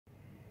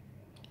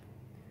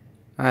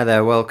Hi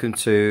there, welcome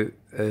to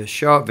a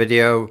short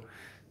video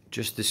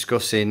just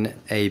discussing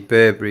a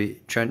Burberry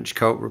trench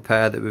coat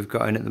repair that we've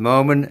got in at the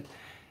moment.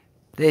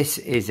 This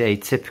is a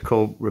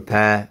typical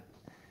repair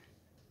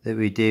that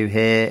we do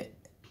here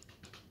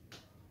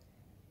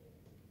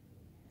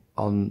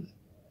on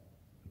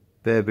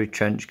Burberry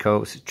trench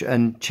coats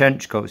and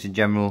trench coats in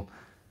general.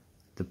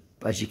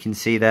 As you can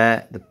see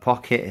there, the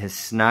pocket has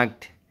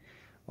snagged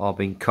or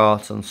been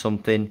caught on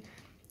something,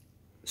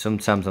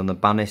 sometimes on the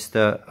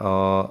banister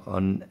or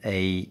on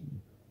a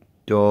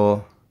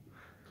door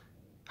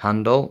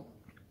handle.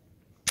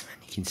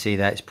 You can see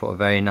that it's put a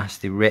very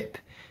nasty rip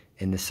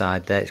in the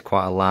side there. It's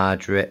quite a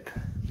large rip,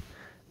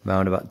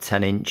 around about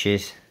 10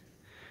 inches.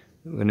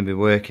 We're going to be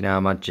working our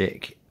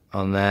magic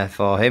on there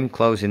for him,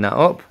 closing that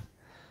up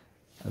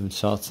and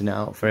sorting it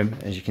out for him.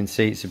 As you can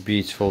see, it's a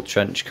beautiful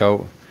trench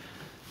coat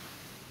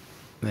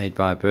made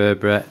by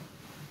Burberry,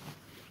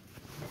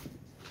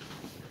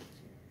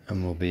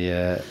 and we'll be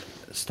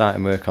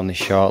starting work on this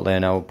shortly,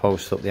 and I will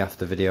post up the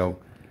after video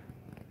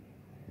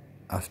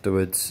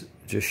afterwards,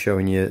 just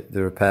showing you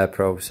the repair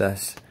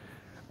process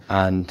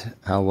and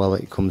how well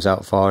it comes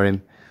out for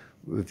him.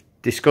 We've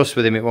discussed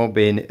with him it won't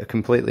be a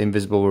completely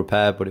invisible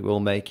repair, but it will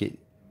make it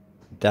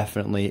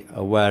definitely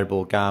a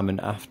wearable garment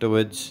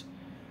afterwards.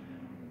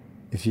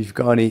 If you've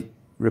got any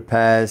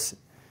repairs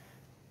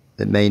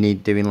that may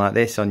need doing like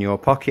this on your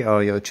pocket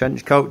or your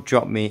trench coat,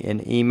 drop me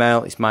an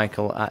email. It's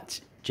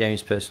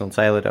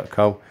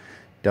michael@jamespersonaltailor.co.uk,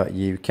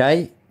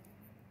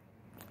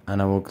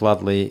 and I will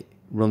gladly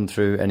run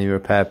through any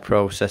repair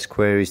process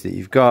queries that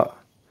you've got,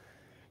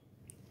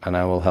 and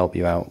I will help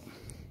you out.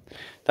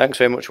 Thanks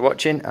very much for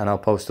watching, and I'll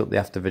post up the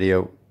after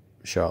video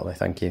shortly.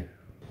 Thank you.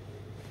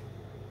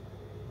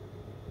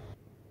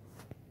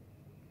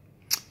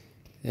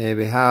 Here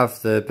we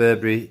have the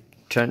Burberry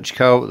trench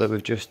coat that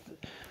we've just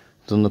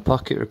done the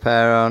pocket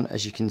repair on.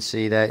 As you can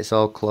see there, it's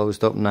all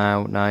closed up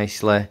now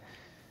nicely.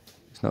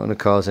 It's not going to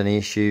cause any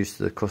issues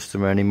to the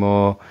customer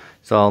anymore.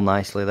 It's all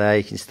nicely there.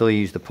 You can still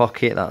use the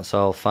pocket, that's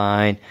all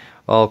fine,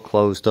 all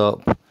closed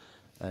up.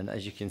 And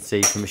as you can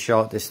see from a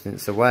short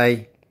distance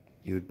away,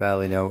 you would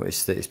barely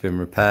notice that it's been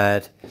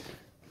repaired.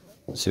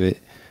 So there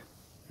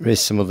is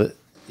some of the,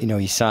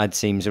 your side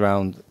seams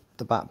around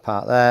the back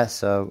part there,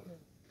 so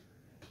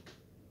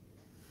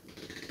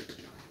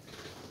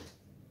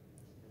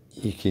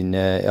you can,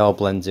 it all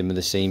blends in with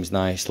the seams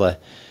nicely.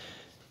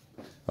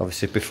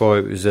 Obviously before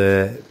it was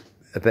a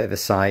bit of a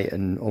sight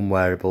and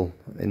unwearable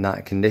in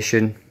that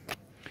condition.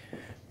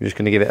 I'm just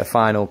going to give it a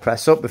final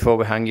press up before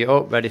we hang it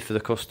up, ready for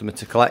the customer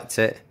to collect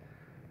it.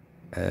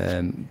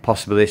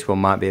 Possibly this one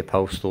might be a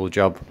postal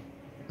job,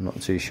 I'm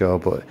not too sure,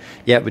 but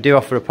yeah, we do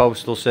offer a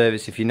postal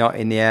service if you're not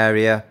in the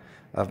area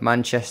of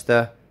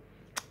Manchester.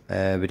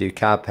 We do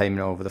card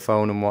payment over the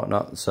phone and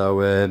whatnot, so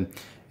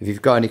if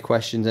you've got any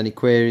questions, any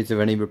queries,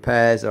 or any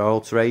repairs or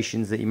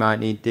alterations that you might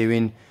need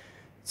doing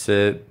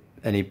to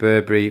any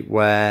Burberry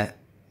wear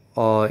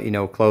or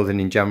clothing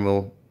in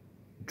general,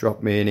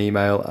 drop me an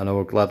email and I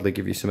will gladly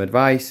give you some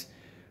advice,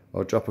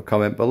 or drop a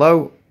comment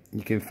below.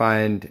 You can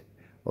find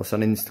us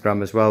on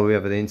Instagram as well. We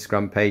have an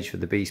Instagram page for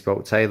the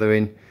bespoke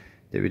tailoring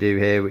that we do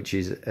here, which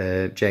is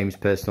James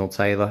Personal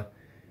Tailor,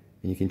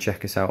 and you can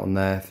check us out on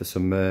there for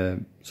some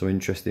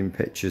interesting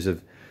pictures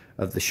of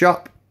the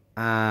shop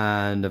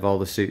and of all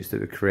the suits that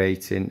we're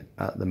creating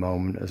at the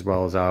moment, as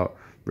well as our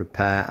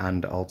repair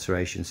and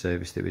alteration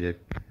service that we do.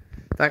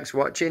 Thanks for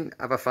watching.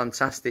 Have a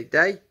fantastic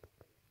day.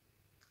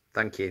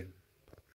 Thank you.